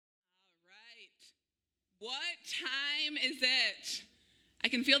What time is it? I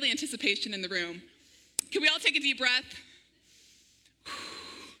can feel the anticipation in the room. Can we all take a deep breath?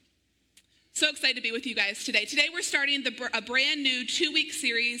 So excited to be with you guys today. Today we're starting a brand new 2-week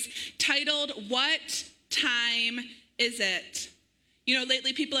series titled, What Time Is It? You know,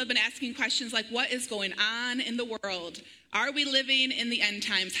 lately people have been asking questions like, what is going on in the world? Are we living in the end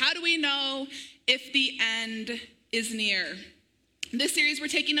times? How do we know if the end is near? In this series, we're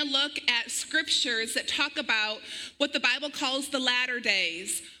taking a look at scriptures that talk about what the Bible calls the latter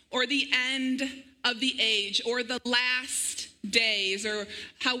days, or the end of the age, or the last days, or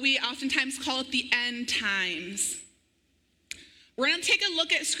how we oftentimes call it the end times. We're going to take a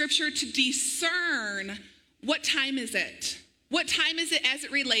look at scripture to discern what time is it? What time is it as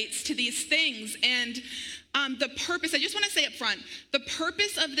it relates to these things? And the purpose, I just want to say up front, the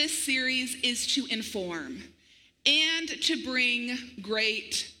purpose of this series is to inform and to bring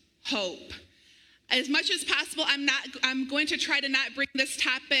great hope. As much as possible, I'm going to try to not bring this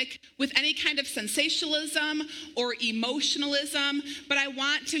topic with any kind of sensationalism or emotionalism, but I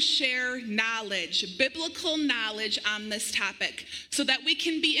want to share knowledge, biblical knowledge on this topic, so that we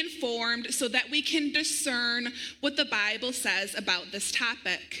can be informed, so that we can discern what the Bible says about this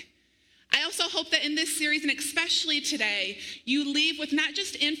topic. I also hope that in this series, and especially today, you leave with not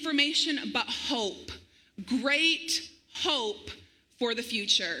just information, but hope. Great hope for the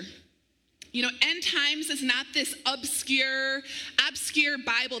future. You know, end times is not this obscure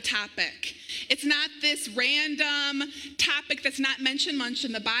Bible topic. It's not this random topic that's not mentioned much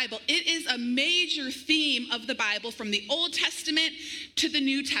in the Bible. It is a major theme of the Bible from the Old Testament to the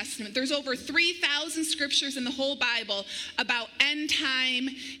New Testament. There's over 3,000 scriptures in the whole Bible about end time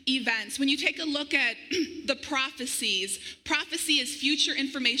events. When you take a look at the prophecies, prophecy is future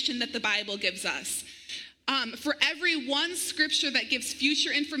information that the Bible gives us. For every one scripture that gives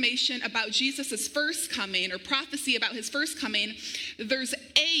future information about Jesus' first coming or prophecy about his first coming, there's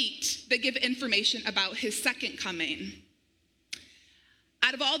 8 that give information about his second coming.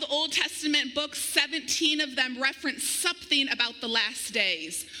 Out of all the Old Testament books, 17 of them reference something about the last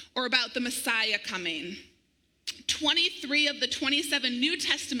days or about the Messiah coming. 23 of the 27 New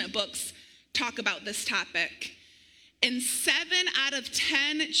Testament books talk about this topic. And 7 out of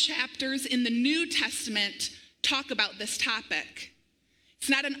 10 chapters in the New Testament talk about this topic.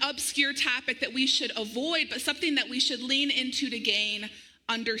 It's not an obscure topic that we should avoid, but something that we should lean into to gain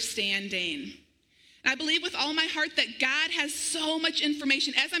understanding. And I believe with all my heart that God has so much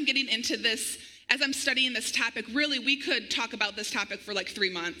information. As I'm getting into this, as I'm studying this topic, really we could talk about this topic for like 3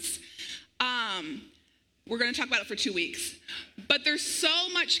 months. We're going to talk about it for 2 weeks. But there's so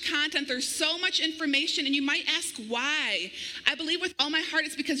much content, there's so much information, and you might ask why. I believe with all my heart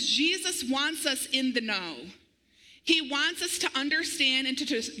it's because Jesus wants us in the know. He wants us to understand and to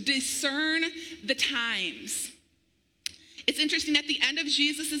discern the times. It's interesting, at the end of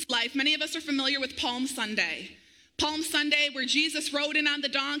Jesus' life, many of us are familiar with Palm Sunday. Palm Sunday, where Jesus rode in on the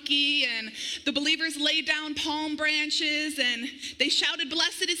donkey and the believers laid down palm branches and they shouted,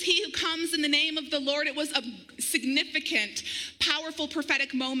 "Blessed is he who comes in the name of the Lord." It was a significant, powerful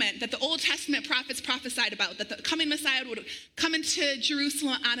prophetic moment that the Old Testament prophets prophesied about, that the coming Messiah would come into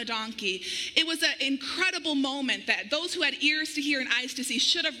Jerusalem on a donkey. It was an incredible moment that those who had ears to hear and eyes to see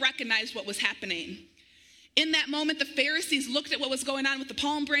should have recognized what was happening. In that moment, the Pharisees looked at what was going on with the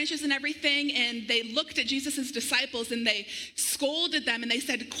palm branches and everything, and they looked at Jesus' disciples and they scolded them and they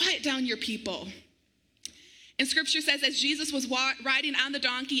said, "Quiet down your people." And scripture says as Jesus was riding on the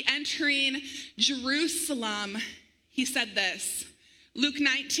donkey, entering Jerusalem, he said this. Luke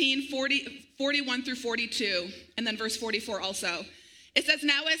 19, 41 through 42, and then verse 44 also. It says,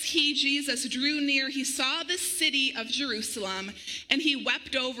 "Now as he, Jesus, drew near, he saw the city of Jerusalem, and he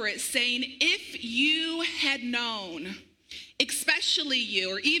wept over it, saying, 'If you had known, especially you,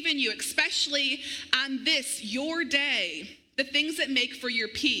 or even you, especially on this, your day, the things that make for your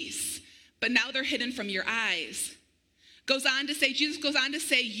peace, but now they're hidden from your eyes.'" Jesus goes on to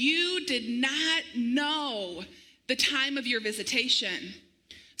say, "You did not know the time of your visitation."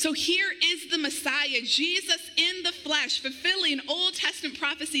 So here is the Messiah, Jesus in the flesh, fulfilling Old Testament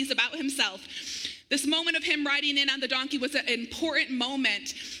prophecies about himself. This moment of him riding in on the donkey was an important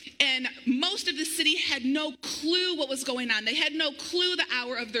moment, and most of the city had no clue what was going on. They had no clue the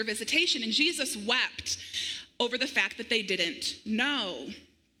hour of their visitation, and Jesus wept over the fact that they didn't know.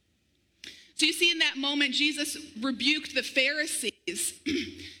 So you see, in that moment, Jesus rebuked the Pharisees,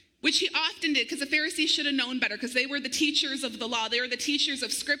 which he often did, because the Pharisees should have known better, because they were the teachers of the law. They were the teachers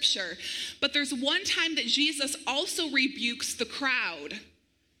of scripture. But there's one time that Jesus also rebukes the crowd,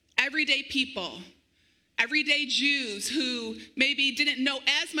 everyday people. everyday Jews who maybe didn't know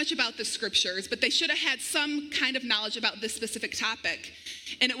as much about the scriptures, but they should have had some kind of knowledge about this specific topic.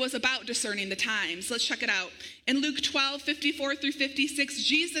 And it was about discerning the times. Let's check it out. In Luke 12:54-56,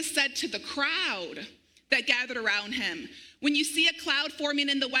 Jesus said to the crowd that gathered around him, "When you see a cloud forming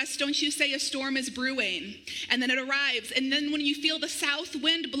in the west, don't you say a storm is brewing, and then it arrives. And then when you feel the south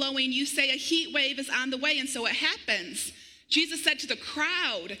wind blowing, you say a heat wave is on the way, and so it happens." Jesus said to the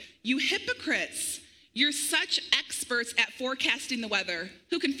crowd, "You hypocrites, you're such experts at forecasting the weather.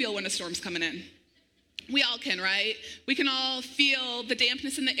 Who can feel when a storm's coming in?" We all can, right? We can all feel the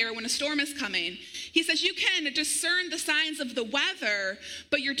dampness in the air when a storm is coming. He says you can discern the signs of the weather,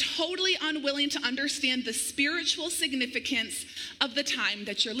 but you're totally unwilling to understand the spiritual significance of the time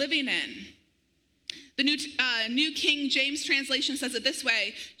that you're living in. The New King James translation says it this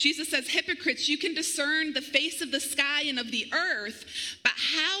way. Jesus says, "Hypocrites, you can discern the face of the sky and of the earth, but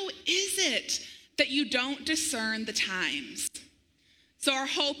how is it that you don't discern the times?" So our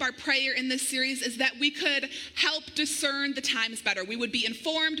hope, our prayer in this series is that we could help discern the times better. We would be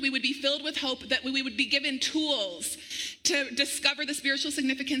informed, we would be filled with hope, that we would be given tools to discover the spiritual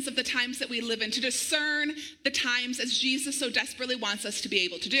significance of the times that we live in, to discern the times as Jesus so desperately wants us to be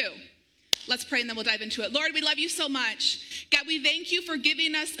able to do. Let's pray and then we'll dive into it. Lord, we love you so much. God, we thank you for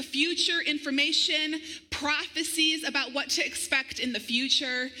giving us future information, prophecies about what to expect in the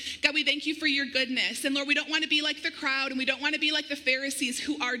future. God, we thank you for your goodness. And Lord, we don't want to be like the crowd, and we don't want to be like the Pharisees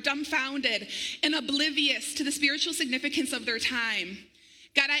who are dumbfounded and oblivious to the spiritual significance of their time.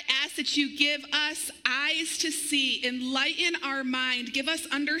 God, I ask that you give us eyes to see, enlighten our mind, give us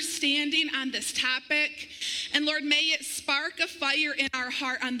understanding on this topic. And Lord, may it spark a fire in our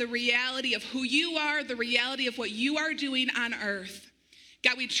heart on the reality of who you are, the reality of what you are doing on earth.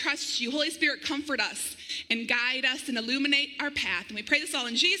 God, we trust you. Holy Spirit, comfort us and guide us and illuminate our path. And we pray this all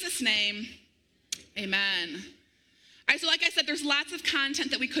in Jesus' name. Amen. All right, so like I said, there's lots of content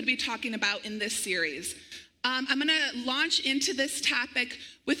that we could be talking about in this series. I'm going to launch into this topic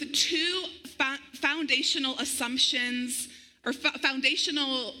with two foundational assumptions or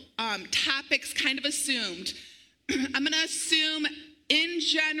foundational topics kind of assumed. I'm going to assume in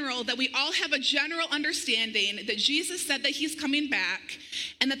general that we all have a general understanding that Jesus said that he's coming back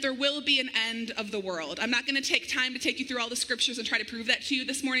and that there will be an end of the world. I'm not going to take time to take you through all the scriptures and try to prove that to you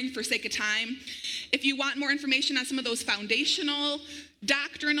this morning for sake of time. If you want more information on some of those foundational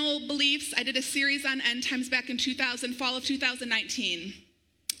doctrinal beliefs, I did a series on end times back in fall of 2019.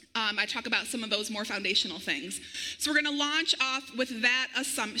 I talk about some of those more foundational things. So we're going to launch off with that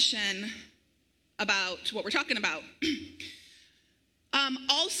assumption about what we're talking about.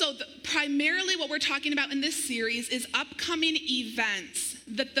 Primarily what we're talking about in this series is upcoming events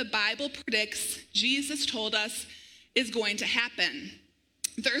that the Bible predicts Jesus told us is going to happen.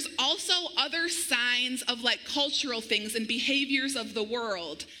 There's also other signs of like cultural things and behaviors of the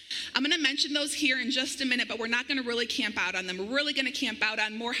world. I'm going to mention those here in just a minute, but we're not going to really camp out on them. We're really going to camp out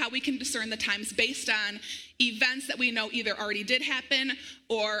on more how we can discern the times based on events that we know either already did happen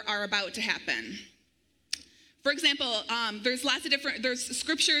or are about to happen. For example, there's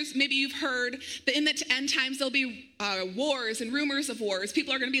scriptures, maybe you've heard, that in the end times there'll be wars and rumors of wars.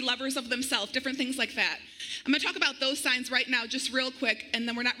 People are going to be lovers of themselves, different things like that. I'm going to talk about those signs right now just real quick, and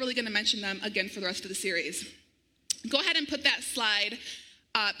then we're not really going to mention them again for the rest of the series. Go ahead and put that slide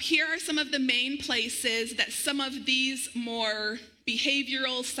up. Here are some of the main places that some of these more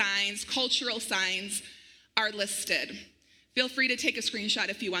behavioral signs, cultural signs, are listed. Feel free to take a screenshot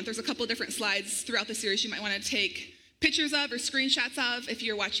if you want. There's a couple different slides throughout the series you might want to take pictures of or screenshots of if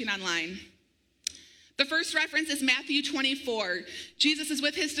you're watching online. The first reference is Matthew 24. Jesus is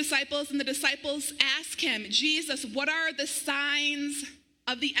with his disciples, and the disciples ask him, "Jesus, what are the signs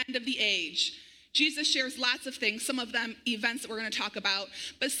of the end of the age?" Jesus shares lots of things, some of them events that we're going to talk about,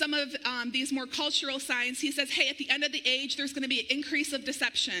 but some of these more cultural signs. He says, hey, at the end of the age, there's going to be an increase of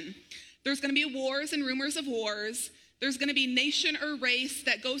deception. There's going to be wars and rumors of wars. There's going to be nation or race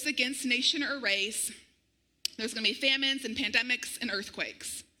that goes against nation or race. There's going to be famines and pandemics and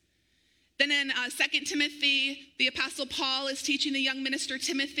earthquakes. Then in 2 Timothy, the Apostle Paul is teaching the young minister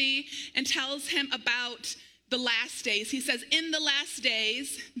Timothy and tells him about the last days. He says, in the last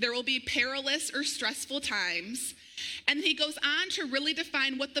days, there will be perilous or stressful times. And he goes on to really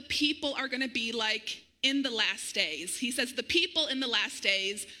define what the people are going to be like in the last days. He says the people in the last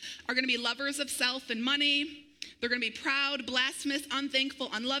days are going to be lovers of self and money. They're going to be proud, blasphemous, unthankful,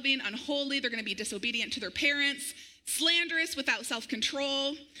 unloving, unholy. They're going to be disobedient to their parents, slanderous, without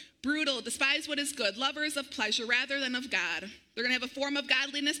self-control, brutal, despise what is good, lovers of pleasure rather than of God. They're going to have a form of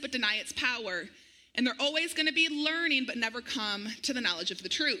godliness but deny its power. And they're always going to be learning but never come to the knowledge of the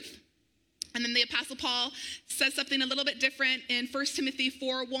truth. And then the Apostle Paul says something a little bit different in 1 Timothy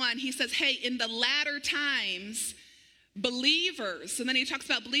 4:1. He says, hey, in the latter times, believers, and then he talks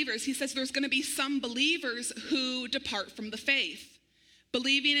about believers. He says there's going to be some believers who depart from the faith,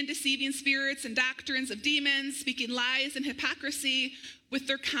 believing in deceiving spirits and doctrines of demons, speaking lies and hypocrisy with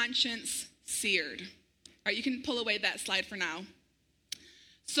their conscience seared. All right, you can pull away that slide for now.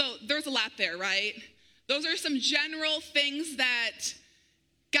 So there's a lot there, right? Those are some general things that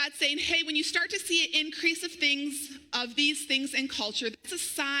God's saying, hey, when you start to see an increase of these things in culture, that's a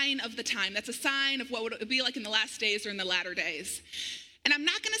sign of the time. That's a sign of what would be like in the last days or in the latter days. And I'm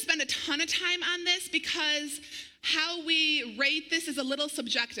not going to spend a ton of time on this because how we rate this is a little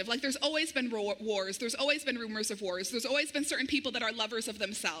subjective. Like there's always been wars. There's always been rumors of wars. There's always been certain people that are lovers of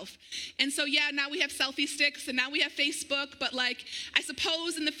themselves. And so, yeah, now we have selfie sticks and now we have Facebook. But like, I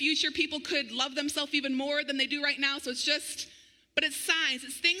suppose in the future, people could love themselves even more than they do right now. So but it's signs.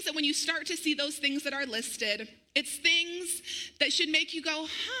 It's things that when you start to see those things that are listed, it's things that should make you go,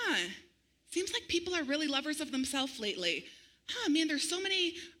 seems like people are really lovers of themselves lately. Man, there's so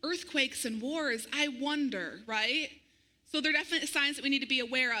many earthquakes and wars. I wonder, right? So they're definitely signs that we need to be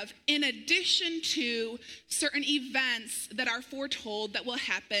aware of, in addition to certain events that are foretold that will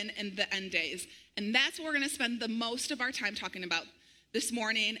happen in the end days. And that's what we're going to spend the most of our time talking about this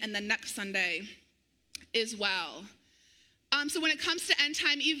morning and then next Sunday as well. So when it comes to end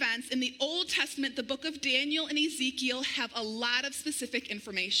time events, in the Old Testament, the book of Daniel and Ezekiel have a lot of specific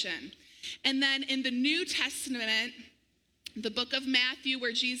information. And then in the New Testament, the book of Matthew,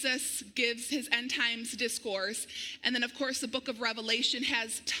 where Jesus gives his end times discourse, and then of course the book of Revelation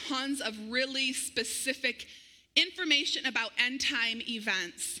has tons of really specific information about end time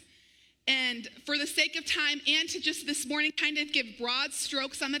events. And for the sake of time and to just this morning kind of give broad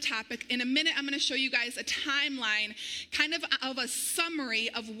strokes on the topic, in a minute I'm going to show you guys a timeline, kind of a summary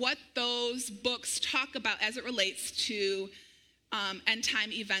of what those books talk about as it relates to end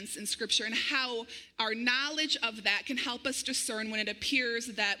time events in Scripture, and how our knowledge of that can help us discern when it appears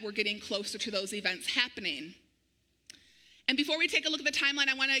that we're getting closer to those events happening. And before we take a look at the timeline,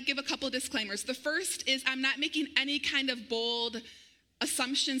 I want to give a couple of disclaimers. The first is I'm not making any kind of bold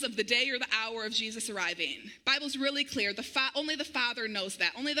assumptions of the day or the hour of Jesus arriving. Bible's really clear. Only the Father knows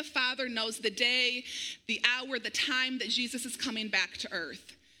that. Only the Father knows the day, the hour, the time that Jesus is coming back to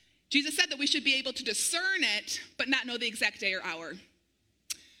earth. Jesus said that we should be able to discern it, but not know the exact day or hour.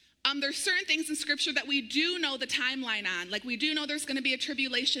 There's certain things in Scripture that we do know the timeline on. Like we do know there's going to be a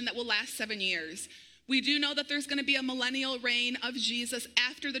tribulation that will last 7 years. We do know that there's going to be a millennial reign of Jesus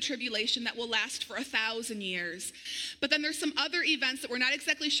after the tribulation that will last for 1,000 years. But then there's some other events that we're not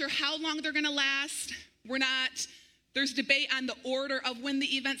exactly sure how long they're going to last. There's debate on the order of when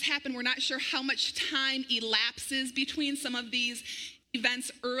the events happen. We're not sure how much time elapses between some of these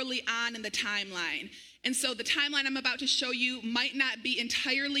events early on in the timeline. And so the timeline I'm about to show you might not be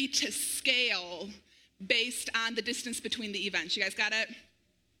entirely to scale based on the distance between the events. You guys got it?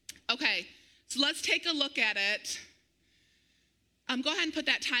 Okay, so let's take a look at it. Go ahead and put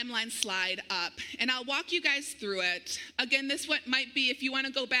that timeline slide up, and I'll walk you guys through it. Again, this one might be, if you want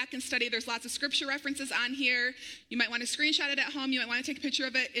to go back and study, there's lots of scripture references on here. You might want to screenshot it at home. You might want to take a picture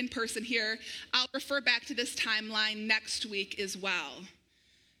of it in person here. I'll refer back to this timeline next week as well.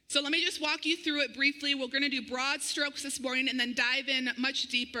 So let me just walk you through it briefly. We're going to do broad strokes this morning and then dive in much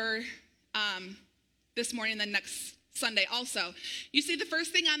deeper this morning and then next Sunday also. You see, the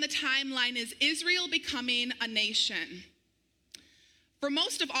first thing on the timeline is Israel becoming a nation. For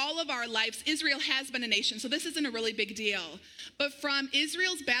most of all of our lives, Israel has been a nation, so this isn't a really big deal. But from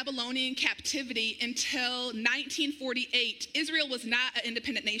Israel's Babylonian captivity until 1948, Israel was not an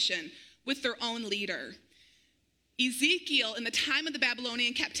independent nation with their own leader. Ezekiel, in the time of the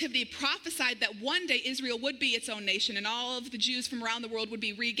Babylonian captivity, prophesied that one day Israel would be its own nation, and all of the Jews from around the world would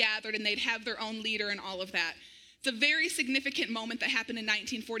be regathered, and they'd have their own leader and all of that. It's a very significant moment that happened in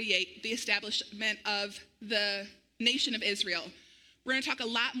 1948, the establishment of the nation of Israel. We're going to talk a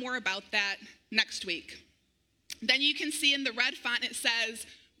lot more about that next week. Then you can see in the red font, it says,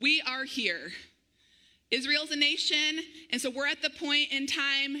 we are here. Israel's a nation, and so we're at the point in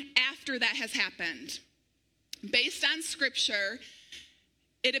time after that has happened. Based on Scripture,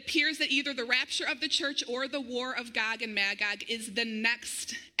 it appears that either the rapture of the church or the war of Gog and Magog is the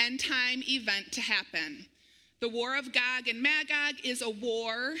next end time event to happen. The war of Gog and Magog is a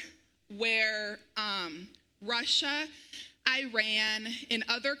war where Russia, Iran, and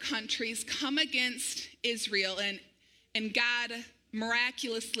other countries come against Israel, and God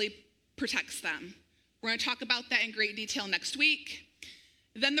miraculously protects them. We're going to talk about that in great detail next week.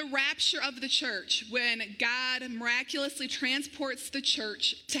 Then the rapture of the church, when God miraculously transports the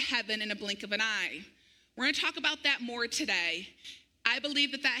church to heaven in a blink of an eye. We're going to talk about that more today. I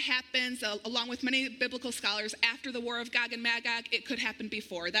believe that happens, along with many biblical scholars, after the war of Gog and Magog. It could happen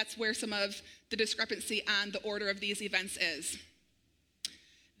before. That's where some of the discrepancy on the order of these events is.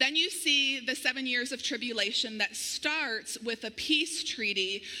 Then you see the 7 years of tribulation that starts with a peace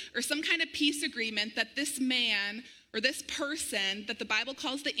treaty or some kind of peace agreement that this man or this person that the Bible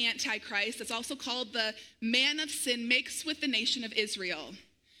calls the Antichrist, that's also called the man of sin, makes with the nation of Israel.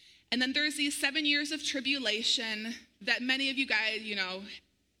 And then there's these 7 years of tribulation that many of you guys,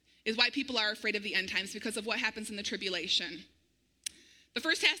 is why people are afraid of the end times, because of what happens in the tribulation. The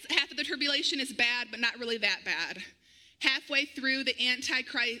first half of the tribulation is bad, but not really that bad. Halfway through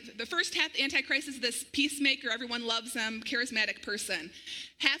the first half, the Antichrist is this peacemaker, everyone loves him, charismatic person.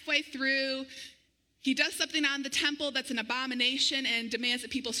 Halfway through, he does something on the temple that's an abomination and demands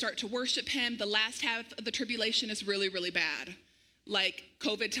that people start to worship him. The last half of the tribulation is really, really bad, like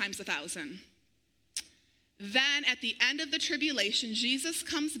COVID times 1,000. Then at the end of the tribulation, Jesus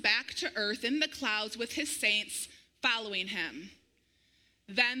comes back to earth in the clouds with his saints following him.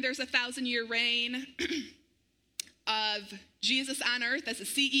 Then there's a 1,000-year reign of Jesus on earth as the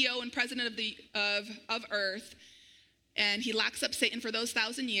CEO and president of earth. And he locks up Satan for those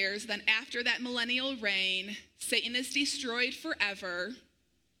 1,000 years. Then after that millennial reign, Satan is destroyed forever.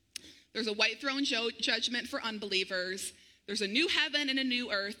 There's a white throne judgment for unbelievers. There's a new heaven and a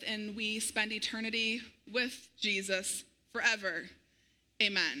new earth, and we spend eternity with Jesus forever.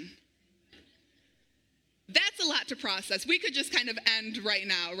 Amen. That's a lot to process. We could just kind of end right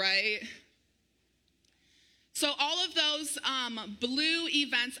now, right? So all of those blue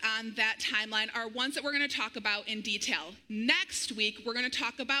events on that timeline are ones that we're going to talk about in detail. Next week, we're going to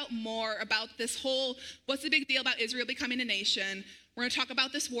talk about more about this whole, what's the big deal about Israel becoming a nation? We're going to talk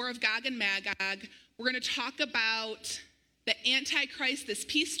about this war of Gog and Magog. We're going to talk about the Antichrist, this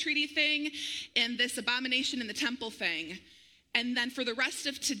peace treaty thing, and this abomination in the temple thing. And then for the rest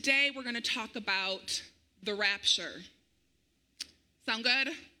of today, we're going to talk about the rapture. Sound good?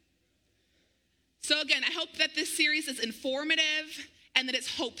 So again, I hope that this series is informative and that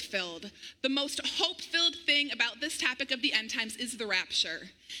it's hope-filled. The most hope-filled thing about this topic of the end times is the rapture.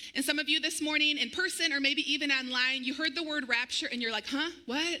 And some of you this morning in person or maybe even online, you heard the word rapture and you're like, huh,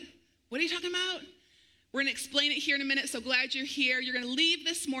 what? What are you talking about? We're going to explain it here in a minute, so glad you're here. You're going to leave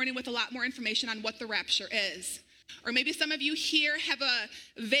this morning with a lot more information on what the rapture is. Or maybe some of you here have a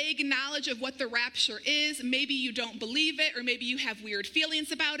vague knowledge of what the rapture is. Maybe you don't believe it, or maybe you have weird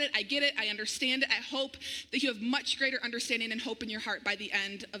feelings about it. I get it. I understand it. I hope that you have much greater understanding and hope in your heart by the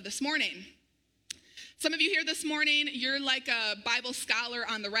end of this morning. Some of you here this morning, you're like a Bible scholar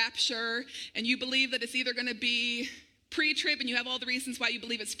on the rapture, and you believe that it's either going to be pre-trib, and you have all the reasons why you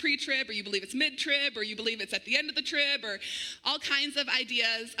believe it's pre-trib, or you believe it's mid-trib, or you believe it's at the end of the trib, or all kinds of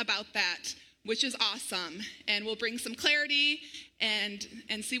ideas about that, which is awesome. And we'll bring some clarity and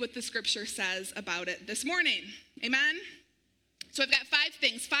see what the scripture says about it this morning. Amen? So I've got 5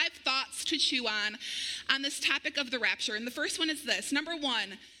 things, 5 thoughts to chew on this topic of the rapture. And the first one is this. Number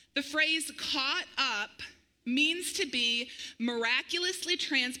 1, the phrase caught up means to be miraculously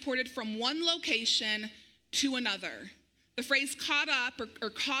transported from one location to another. The phrase caught up or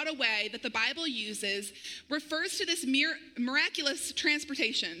caught away that the Bible uses refers to this miraculous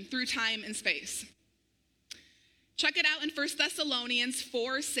transportation through time and space. Check it out in 1 Thessalonians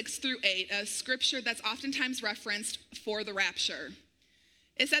 4, 6 through 8, a scripture that's oftentimes referenced for the rapture.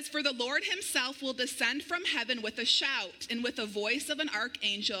 It says, "For the Lord himself will descend from heaven with a shout and with the voice of an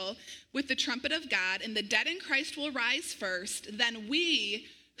archangel, with the trumpet of God, and the dead in Christ will rise first. Then we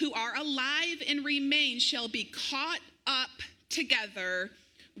who are alive and remain shall be caught up together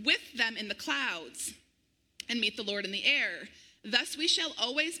with them in the clouds and meet the Lord in the air. Thus we shall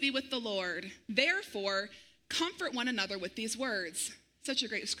always be with the Lord. Therefore, comfort one another with these words." Such a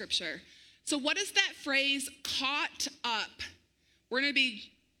great scripture. So what is that phrase, caught up?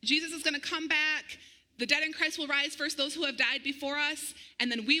 Jesus is going to come back. The dead in Christ will rise first, those who have died before us,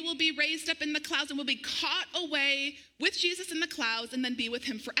 and then we will be raised up in the clouds and we'll be caught away with Jesus in the clouds and then be with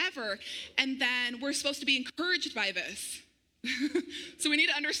him forever. And then we're supposed to be encouraged by this. So we need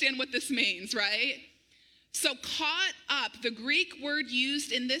to understand what this means, right? So caught up, the Greek word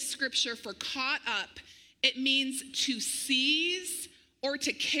used in this scripture for caught up, it means to seize or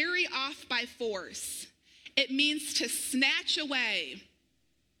to carry off by force. It means to snatch away.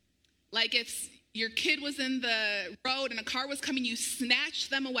 Like if your kid was in the road and a car was coming, you snatch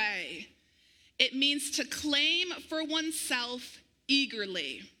them away. It means to claim for oneself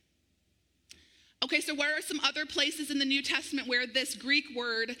eagerly. Okay, so where are some other places in the New Testament where this Greek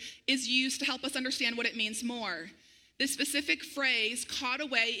word is used to help us understand what it means more? This specific phrase, caught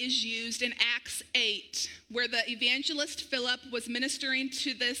away, is used in Acts 8, where the evangelist Philip was ministering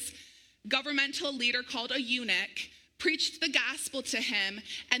to this governmental leader called a eunuch, preached the gospel to him,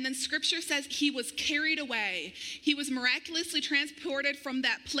 and then scripture says he was carried away. He was miraculously transported from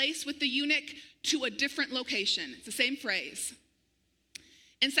that place with the eunuch to a different location. It's the same phrase.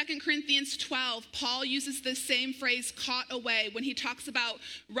 In 2 Corinthians 12, Paul uses the same phrase, caught away, when he talks about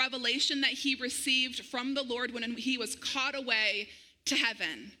revelation that he received from the Lord when he was caught away to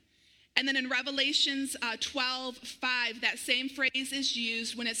heaven. And then in Revelations 12:5, that same phrase is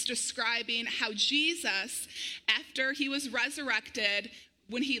used when it's describing how Jesus, after he was resurrected,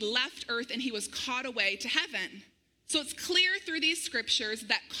 when he left earth and he was caught away to heaven. So it's clear through these scriptures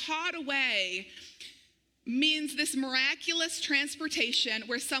that caught away means this miraculous transportation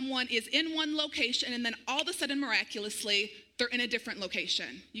where someone is in one location and then all of a sudden miraculously they're in a different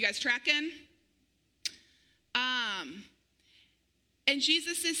location. You guys tracking? And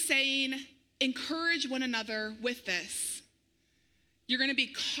Jesus is saying, encourage one another with this. You're going to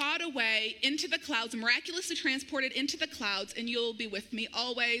be caught away into the clouds, miraculously transported into the clouds, and you'll be with me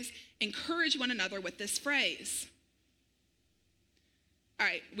always. Encourage one another with this phrase. All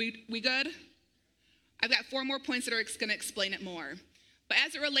right, we good? I've got 4 more points that are going to explain it more. But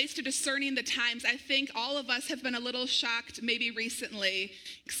as it relates to discerning the times, I think all of us have been a little shocked maybe recently,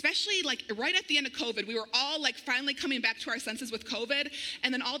 especially like right at the end of COVID. We were all like finally coming back to our senses with COVID.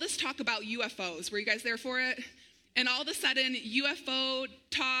 And then all this talk about UFOs. Were you guys there for it? And all of a sudden, UFO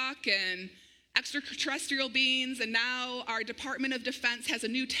talk and extraterrestrial beings. And now our Department of Defense has a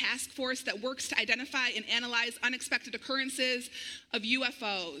new task force that works to identify and analyze unexpected occurrences of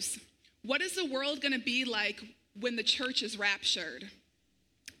UFOs. What is the world going to be like when the church is raptured?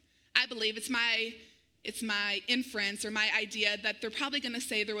 I believe it's my inference or my idea that they're probably going to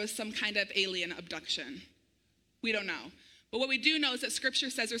say there was some kind of alien abduction. We don't know. But what we do know is that scripture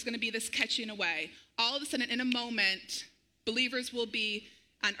says there's going to be this catching away. All of a sudden, in a moment, believers will be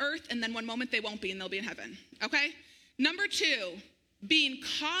on earth, and then one moment they won't be, and they'll be in heaven. Okay? Number 2, being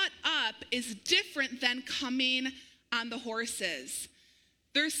caught up is different than coming on the horses.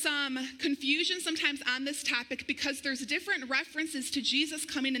 There's some confusion sometimes on this topic because there's different references to Jesus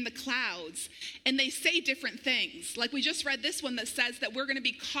coming in the clouds, and they say different things. Like we just read this one that says that we're going to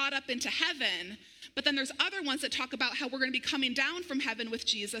be caught up into heaven, but then there's other ones that talk about how we're going to be coming down from heaven with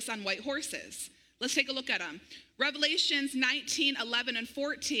Jesus on white horses. Let's take a look at them. Revelations 19:11 and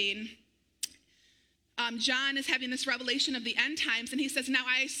 14. John is having this revelation of the end times, and he says, "Now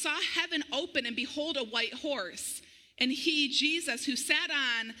I saw heaven open, and behold, a white horse. And he, Jesus, who sat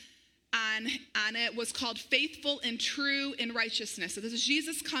on it, was called faithful and true in righteousness." So this is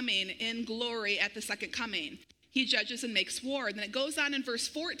Jesus coming in glory at the second coming. He judges and makes war. And then it goes on in verse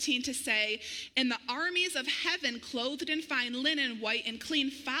 14 to say, "And the armies of heaven, clothed in fine linen, white and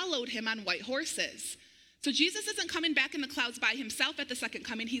clean, followed him on white horses." So Jesus isn't coming back in the clouds by himself at the second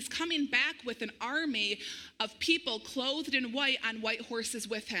coming. He's coming back with an army of people clothed in white on white horses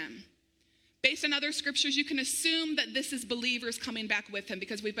with him. Based on other scriptures, you can assume that this is believers coming back with him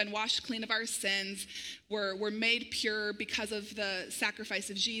because we've been washed clean of our sins. We're made pure because of the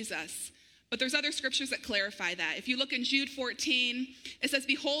sacrifice of Jesus. But there's other scriptures that clarify that. If you look in Jude 14, it says,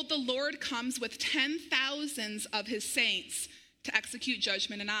 "Behold, the Lord comes with 10,000s of his saints to execute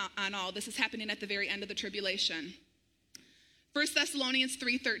judgment on all." This is happening at the very end of the tribulation. 1 Thessalonians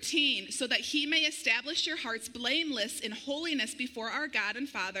 3:13, "So that he may establish your hearts blameless in holiness before our God and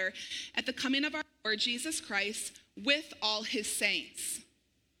Father at the coming of our Lord Jesus Christ with all his saints."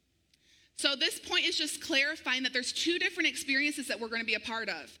 So this point is just clarifying that there's 2 different experiences that we're going to be a part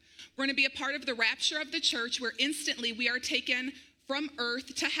of. We're going to be a part of the rapture of the church, where instantly we are taken from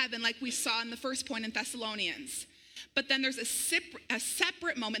earth to heaven, like we saw in the first point in Thessalonians. But then there's a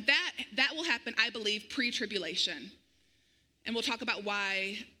separate moment that will happen, I believe, pre-tribulation. And we'll talk about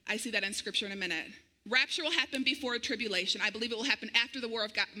why I see that in scripture in a minute. Rapture will happen before tribulation. I believe it will happen after the war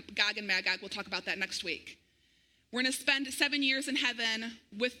of Gog and Magog. We'll talk about that next week. We're going to spend 7 years in heaven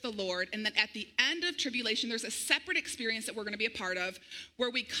with the Lord. And then at the end of tribulation, there's a separate experience that we're going to be a part of where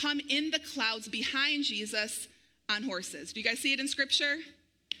we come in the clouds behind Jesus on horses. Do you guys see it in scripture?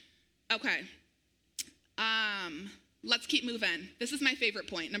 Okay. Let's keep moving. This is my favorite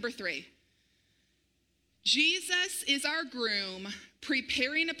point, number 3. Jesus is our groom,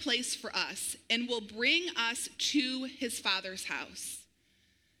 preparing a place for us, and will bring us to his Father's house.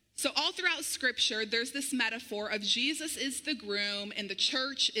 So all throughout scripture, there's this metaphor of Jesus is the groom and the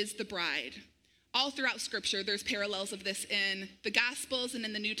church is the bride. All throughout scripture, there's parallels of this in the Gospels and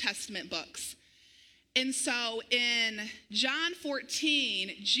in the New Testament books. And so in John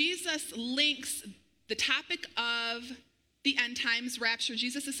 14, Jesus links the topic of the end times, rapture,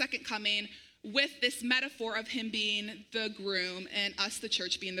 Jesus' second coming, with this metaphor of him being the groom and us, the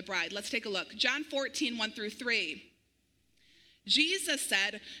church, being the bride. Let's take a look. John 14, 1-3. Jesus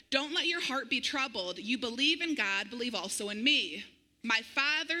said, "Don't let your heart be troubled. You believe in God, believe also in me. My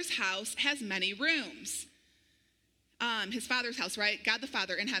Father's house has many rooms." His Father's house, right? God the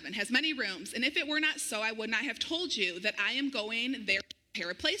Father in heaven has many rooms. "And if it were not so, I would not have told you that I am going there to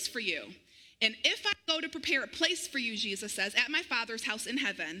prepare a place for you. And if I go to prepare a place for you," Jesus says, "at my Father's house in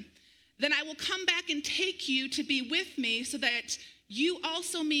heaven, then I will come back and take you to be with me so that you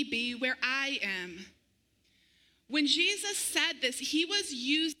also may be where I am." When Jesus said this, he was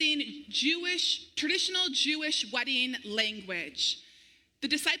using traditional Jewish wedding language. The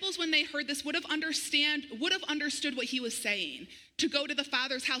disciples, when they heard this, would have understood what he was saying, to go to the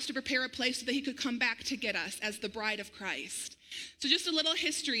Father's house to prepare a place so that he could come back to get us as the bride of Christ. So just a little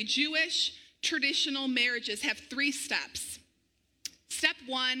history. Jewish traditional marriages have 3 steps. Step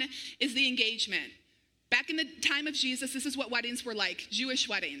 1 is the engagement. Back in the time of Jesus, this is what weddings were like, Jewish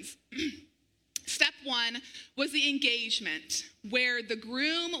weddings. Step 1 was the engagement, where the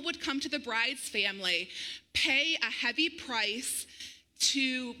groom would come to the bride's family, pay a heavy price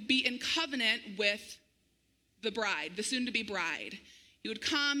to be in covenant with the bride, the soon-to-be bride. He would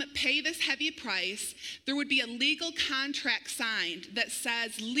come, pay this heavy price. There would be a legal contract signed that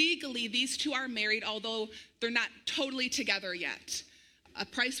says legally these two are married, although they're not totally together yet. A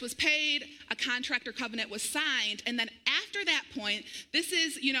price was paid, a contract or covenant was signed, and then after that point, this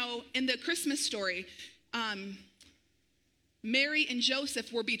is, in the Christmas story, Mary and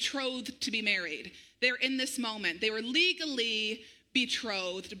Joseph were betrothed to be married. They're in this moment. They were legally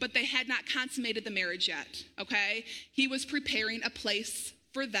betrothed, but they had not consummated the marriage yet, okay? He was preparing a place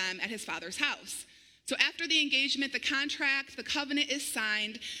for them at his Father's house. So after the engagement, the contract, the covenant is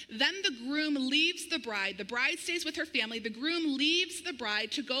signed, then the groom leaves the bride. The bride stays with her family. The groom leaves the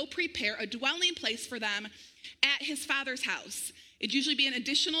bride to go prepare a dwelling place for them at his Father's house. It'd usually be an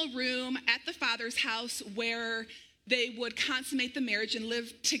additional room at the Father's house where they would consummate the marriage and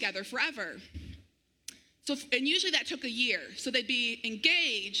live together forever. And usually that took a year. So they'd be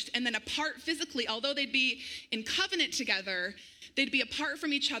engaged and then apart physically. Although they'd be in covenant together, they'd be apart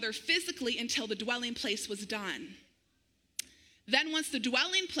from each other physically until the dwelling place was done. Then once the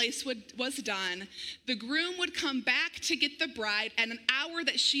dwelling place was done, the groom would come back to get the bride at an hour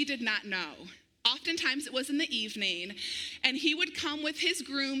that she did not know. Oftentimes it was in the evening, and he would come with his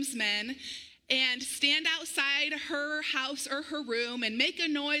groomsmen and stand outside her house or her room and make a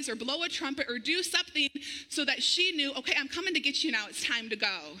noise or blow a trumpet or do something so that she knew, okay, I'm coming to get you now, it's time to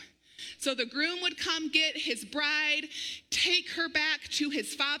go. So the groom would come get his bride, take her back to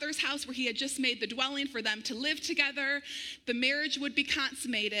his father's house where he had just made the dwelling for them to live together. The marriage would be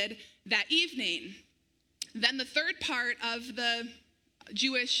consummated that evening. Then the third part of the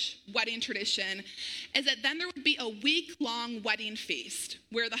Jewish wedding tradition is that then there would be a week-long wedding feast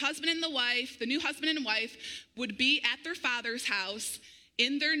where the husband and the wife, the new husband and wife, would be at their father's house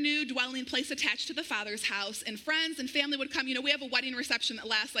in their new dwelling place attached to the father's house, and friends and family would come. We have a wedding reception that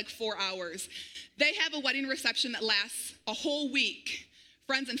lasts like 4 hours. They have a wedding reception that lasts a whole week.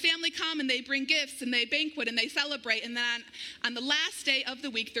 Friends and family come and they bring gifts and they banquet and they celebrate, and then on the last day of the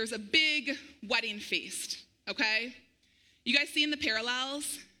week, there's a big wedding feast, okay? You guys seeing the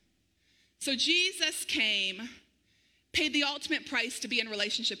parallels? So Jesus came, paid the ultimate price to be in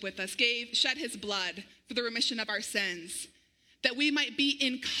relationship with us, shed his blood for the remission of our sins, that we might be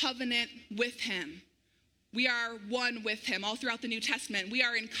in covenant with him. We are one with him all throughout the New Testament. We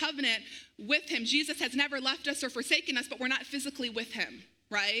are in covenant with him. Jesus has never left us or forsaken us, but we're not physically with him,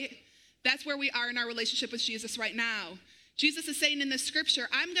 right? That's where we are in our relationship with Jesus right now. Jesus is saying in this scripture,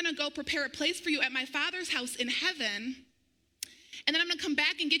 I'm going to go prepare a place for you at my Father's house in heaven, and then I'm going to come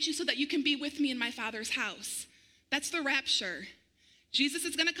back and get you so that you can be with me in my Father's house. That's the rapture. Jesus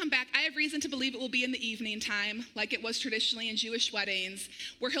is going to come back. I have reason to believe it will be in the evening time, like it was traditionally in Jewish weddings,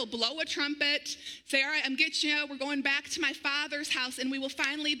 where he'll blow a trumpet, say, all right, I'm getting you. We're going back to my Father's house, and we will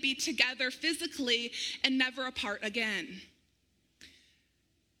finally be together physically and never apart again.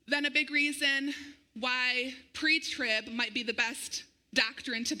 Then a big reason why pre-trib might be the best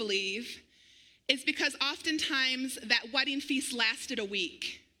doctrine to believe is because oftentimes that wedding feast lasted a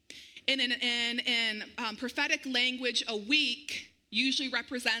week. In prophetic language, a week usually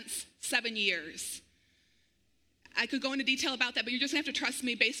represents 7 years. I could go into detail about that, but you're just going to have to trust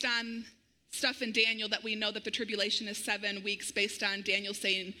me based on stuff in Daniel that we know that the tribulation is 7 weeks based on Daniel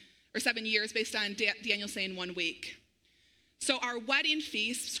saying, or 7 years based on Daniel saying 1 week. So our wedding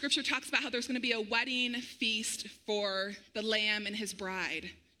feast, Scripture talks about how there's going to be a wedding feast for the Lamb and his bride,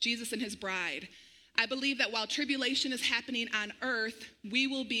 Jesus and his bride. I believe that while tribulation is happening on earth, we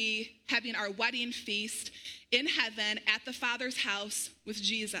will be having our wedding feast in heaven at the Father's house with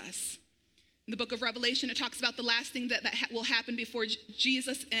Jesus. In the book of Revelation, it talks about the last thing that will happen before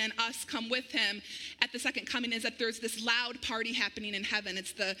Jesus and us come with him at the second coming is that there's this loud party happening in heaven.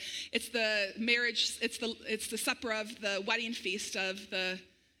 It's the marriage, it's the supper of the wedding feast of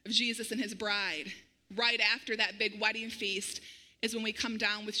Jesus and his bride. Right after that big wedding feast is when we come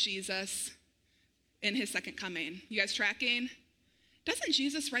down with Jesus in his second coming. You guys tracking? Doesn't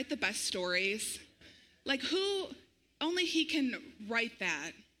Jesus write the best stories? Like only he can write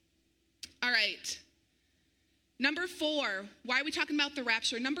that. All right. Number 4, why are we talking about the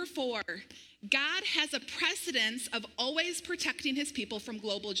rapture? Number 4, God has a precedence of always protecting his people from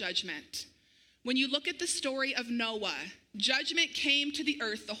global judgment. When you look at the story of Noah, judgment came to the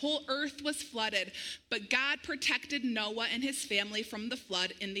earth. The whole earth was flooded, but God protected Noah and his family from the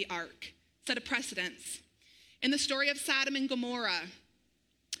flood in the ark. Set a precedence. In the story of Sodom and Gomorrah,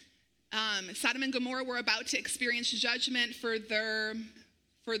 Sodom and Gomorrah were about to experience judgment for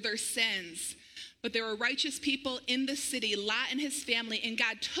their sins. But there were righteous people in the city, Lot and his family, and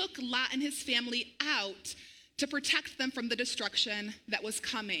God took Lot and his family out to protect them from the destruction that was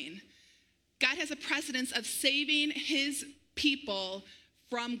coming. God has a precedence of saving his people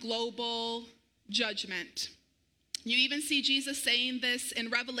from global judgment. You even see Jesus saying this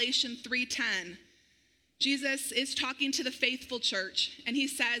in Revelation 3:10. Jesus is talking to the faithful church, and he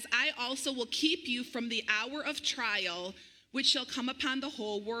says, I also will keep you from the hour of trial which shall come upon the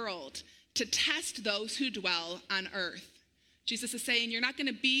whole world, to test those who dwell on earth. Jesus is saying, you're not going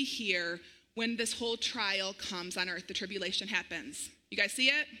to be here when this whole trial comes on earth, the tribulation happens. You guys see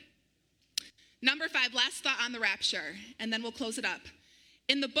it? Number 5, last thought on the rapture, and then we'll close it up.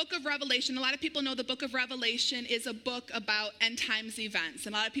 In the book of Revelation, a lot of people know the book of Revelation is a book about end times events,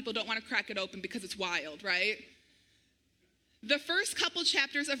 and a lot of people don't want to crack it open because it's wild, right? The first couple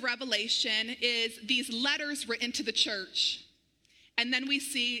chapters of Revelation is these letters written to the church. And then we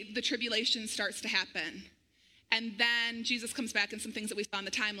see the tribulation starts to happen. And then Jesus comes back and some things that we saw on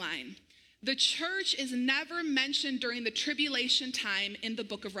the timeline. The church is never mentioned during the tribulation time in the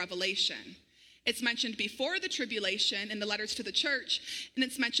book of Revelation. It's mentioned before the tribulation in the letters to the church, and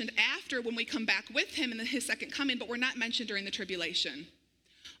it's mentioned after when we come back with him in his second coming, but we're not mentioned during the tribulation.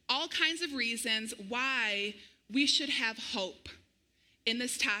 All kinds of reasons why we should have hope in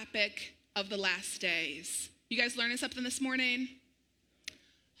this topic of the last days. You guys learning something this morning?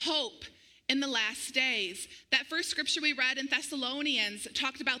 Hope in the last days. That first scripture we read in Thessalonians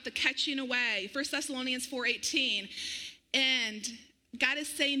talked about the catching away. 1 Thessalonians 4:18. And God is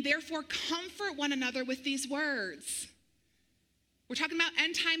saying, therefore, comfort one another with these words. We're talking about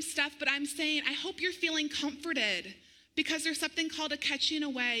end time stuff, but I'm saying, I hope you're feeling comforted because there's something called a catching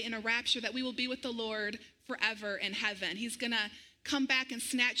away and a rapture that we will be with the Lord forever in heaven. He's going to come back and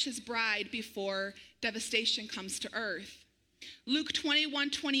snatch his bride before devastation comes to earth. Luke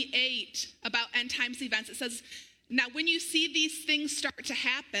 21:28 about end times events. It says, now when you see these things start to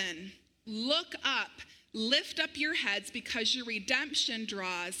happen, look up, lift up your heads because your redemption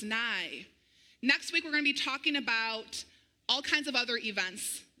draws nigh. Next week, we're going to be talking about all kinds of other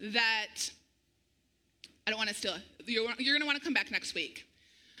events that I don't want to steal. You're going to want to come back next week.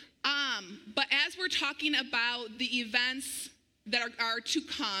 But as we're talking about the events that are to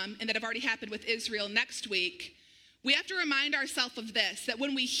come and that have already happened with Israel next week, we have to remind ourselves of this, that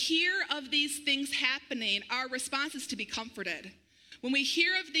when we hear of these things happening, our response is to be comforted. When we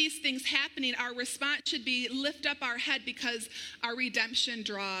hear of these things happening, our response should be lift up our head because our redemption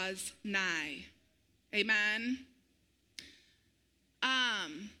draws nigh. Amen.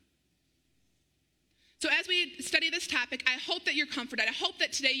 So as we study this topic, I hope that you're comforted. I hope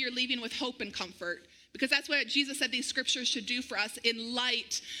that today you're leaving with hope and comfort, because that's what Jesus said these scriptures should do for us in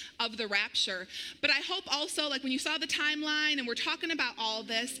light of the rapture. But I hope also, like when you saw the timeline and we're talking about all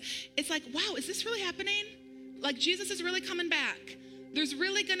this, it's like, wow, is this really happening? Like Jesus is really coming back. There's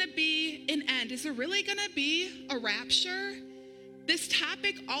really going to be an end. Is there really going to be a rapture? This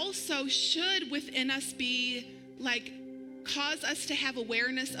topic also should within us be like, cause us to have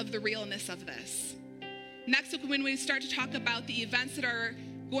awareness of the realness of this. Next week, when we start to talk about the events that are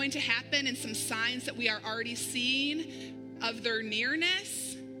going to happen and some signs that we are already seeing of their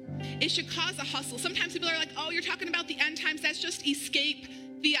nearness, it should cause a hustle. Sometimes people are like, oh, you're talking about the end times. That's just escape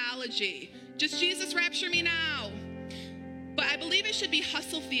theology. Just Jesus rapture me now. But I believe it should be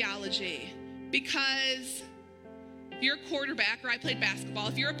hustle theology, because if you're a quarterback, or I played basketball,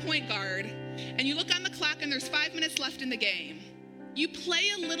 if you're a point guard, and you look on the clock and there's 5 minutes left in the game, you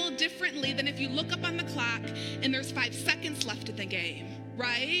play a little differently than if you look up on the clock and there's 5 seconds left in the game,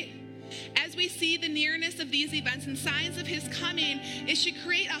 right? As we see the nearness of these events and signs of his coming, it should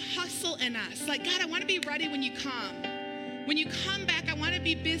create a hustle in us. Like, God, I want to be ready when you come. When you come back, I want to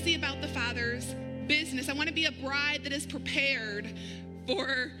be busy about the Father's business. I want to be a bride that is prepared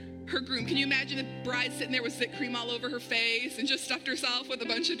for her groom. Can you imagine the bride sitting there with zit cream all over her face and just stuffed herself with a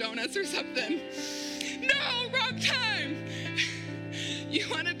bunch of donuts or something? No, wrong time. You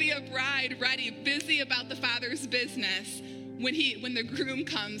want to be a bride ready, busy about the Father's business when the groom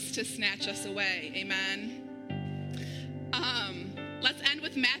comes to snatch us away. Amen. Let's end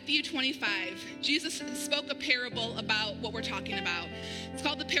with Matthew 25. Jesus spoke a parable about what we're talking about. It's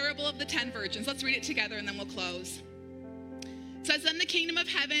called the parable of the 10 virgins. Let's read it together and then we'll close. It says, then the kingdom of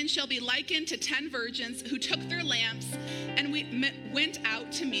heaven shall be likened to 10 virgins who took their lamps and went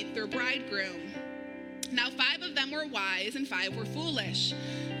out to meet their bridegroom. Now 5 of them were wise and 5 were foolish.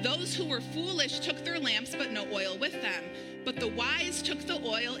 Those who were foolish took their lamps but no oil with them. But the wise took the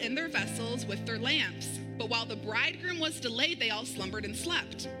oil in their vessels with their lamps. But while the bridegroom was delayed, they all slumbered and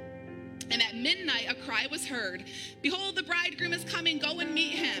slept. And at midnight a cry was heard, behold, the bridegroom is coming, go and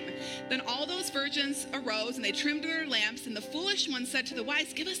meet him. Then all those virgins arose and they trimmed their lamps. And the foolish one said to the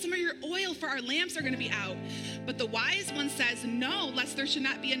wise, give us some of your oil, for our lamps are going to be out. But the wise one says, no, lest there should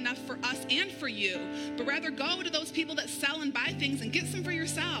not be enough for us and for you. But rather go to those people that sell and buy things and get some for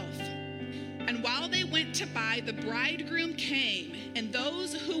yourself. And while they went to buy, the bridegroom came, and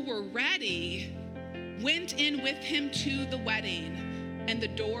those who were ready went in with him to the wedding, and the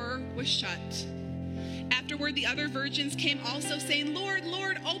door was shut. Afterward, the other virgins came also, saying, Lord,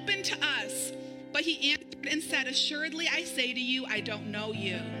 Lord, open to us. But he answered and said, assuredly, I say to you, I don't know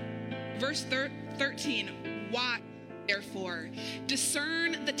you. Verse 13, watch, therefore.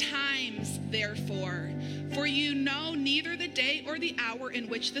 Discern the times, therefore. For you know neither the day or the hour in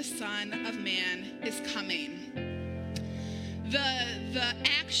which the Son of Man is coming. The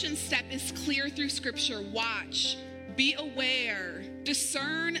action step is clear through Scripture. Watch, be aware,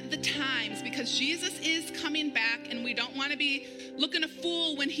 discern the times, because Jesus is coming back and we don't want to be looking a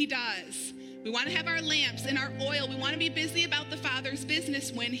fool when he does. We want to have our lamps and our oil. We want to be busy about the Father's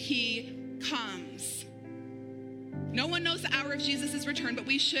business when he comes. No one knows the hour of Jesus' return, but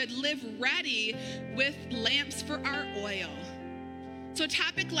we should live ready with lamps for our oil. So a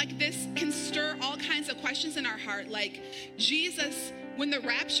topic like this can stir all kinds of questions in our heart, like, Jesus, when the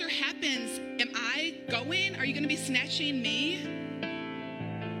rapture happens, am I going? Are you going to be snatching me?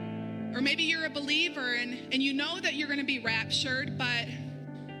 Or maybe you're a believer and you know that you're going to be raptured, but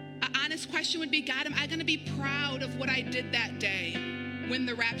an honest question would be, God, am I going to be proud of what I did that day when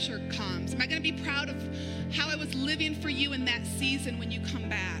the rapture comes? Am I going to be proud of how I was living for you in that season when you come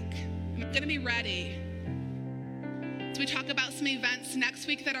back? Am I going to be ready? So we talk about some events next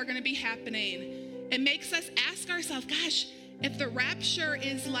week that are going to be happening. It makes us ask ourselves, gosh, if the rapture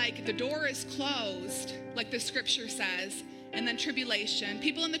is like the door is closed, like the scripture says, and then tribulation,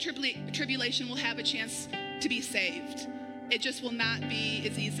 people in the tribulation will have a chance to be saved. It just will not be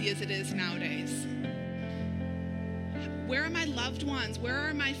as easy as it is nowadays. Where are my loved ones? Where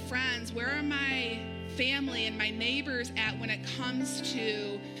are my friends? Where are my family and my neighbors at when it comes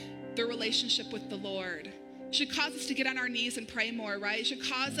to the relationship with the Lord? It should cause us to get on our knees and pray more, right? It should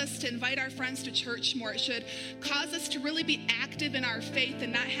cause us to invite our friends to church more. It should cause us to really be active in our faith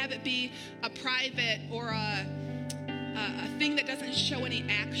and not have it be a private or a thing that doesn't show any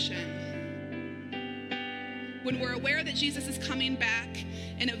action. When we're aware that Jesus is coming back,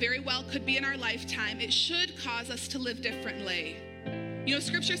 and it very well could be in our lifetime, it should cause us to live differently. You know,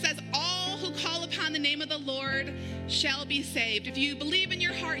 Scripture says, all who call upon the name of the Lord shall be saved. If you believe in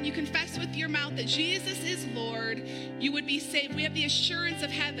your heart and you confess with your mouth that Jesus is Lord, you would be saved. We have the assurance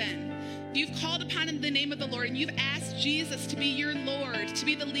of heaven. If you've called upon the name of the Lord and you've asked Jesus to be your Lord, to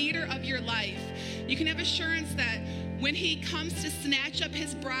be the leader of your life, you can have assurance that when he comes to snatch up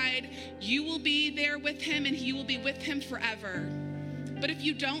his bride, you will be there with him and you will be with him forever. But if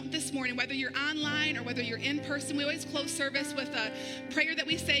you don't this morning, whether you're online or whether you're in person, we always close service with a prayer that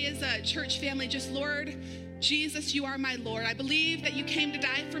we say as a church family, just, Lord Jesus, you are my Lord. I believe that you came to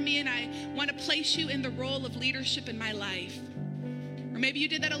die for me and I want to place you in the role of leadership in my life. Or maybe you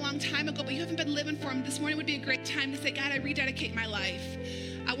did that a long time ago, but you haven't been living for him. This morning would be a great time to say, God, I rededicate my life.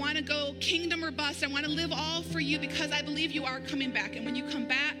 I want to go kingdom or bust. I want to live all for you because I believe you are coming back. And when you come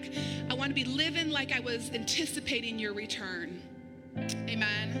back, I want to be living like I was anticipating your return.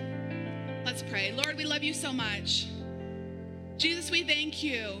 Amen. Let's pray. Lord, we love you so much. Jesus, we thank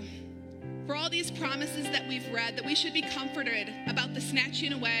you For all these promises that we've read, that we should be comforted about the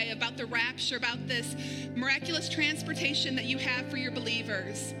snatching away, about the rapture, about this miraculous transportation that you have for your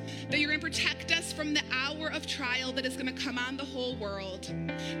believers, that you're going to protect us from the hour of trial that is going to come on the whole world.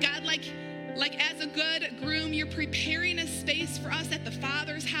 God, like as a good groom, you're preparing a space for us at the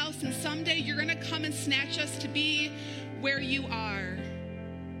Father's house, and someday you're going to come and snatch us to be where you are.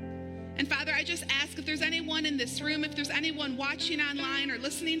 And Father, I just ask if there's anyone in this room, if there's anyone watching online or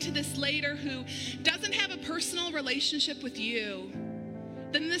listening to this later who doesn't have a personal relationship with you,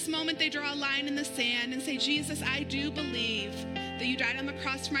 then in this moment they draw a line in the sand and say, Jesus, I do believe that you died on the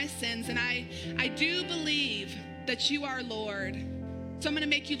cross for my sins, and I do believe that you are Lord. So I'm going to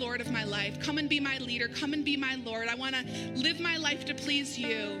make you Lord of my life. Come and be my leader. Come and be my Lord. I want to live my life to please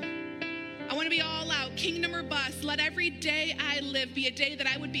you. I want to be all out, kingdom or bust. Let every day I live be a day that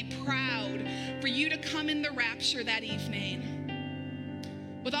I would be proud for you to come in the rapture that evening.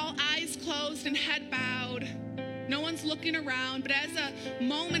 With all eyes closed and head bowed, no one's looking around, but as a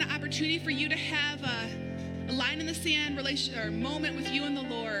moment, an opportunity for you to have a line in the sand relation or moment with you and the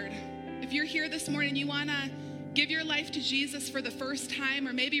Lord. If you're here this morning, you want to give your life to Jesus for the first time,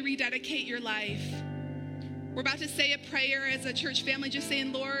 or maybe rededicate your life. We're about to say a prayer as a church family, just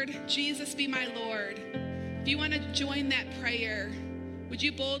saying, Lord, Jesus, be my Lord. If you want to join that prayer, would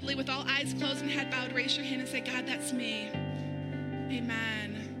you boldly, with all eyes closed and head bowed, raise your hand and say, God, that's me.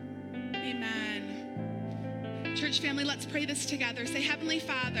 Amen. Amen. Church family, let's pray this together. Say, Heavenly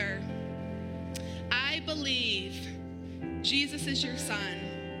Father, I believe Jesus is your son,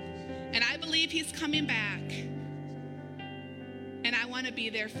 and I believe he's coming back, and I want to be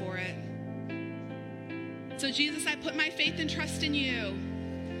there for it. So Jesus, I put my faith and trust in you.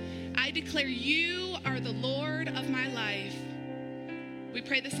 I declare you are the Lord of my life. We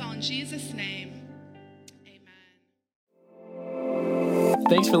pray this all in Jesus' name. Amen.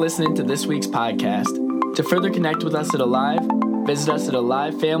 Thanks for listening to this week's podcast. To further connect with us at Alive, visit us at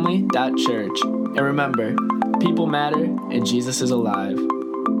alivefamily.church. And remember, people matter and Jesus is alive.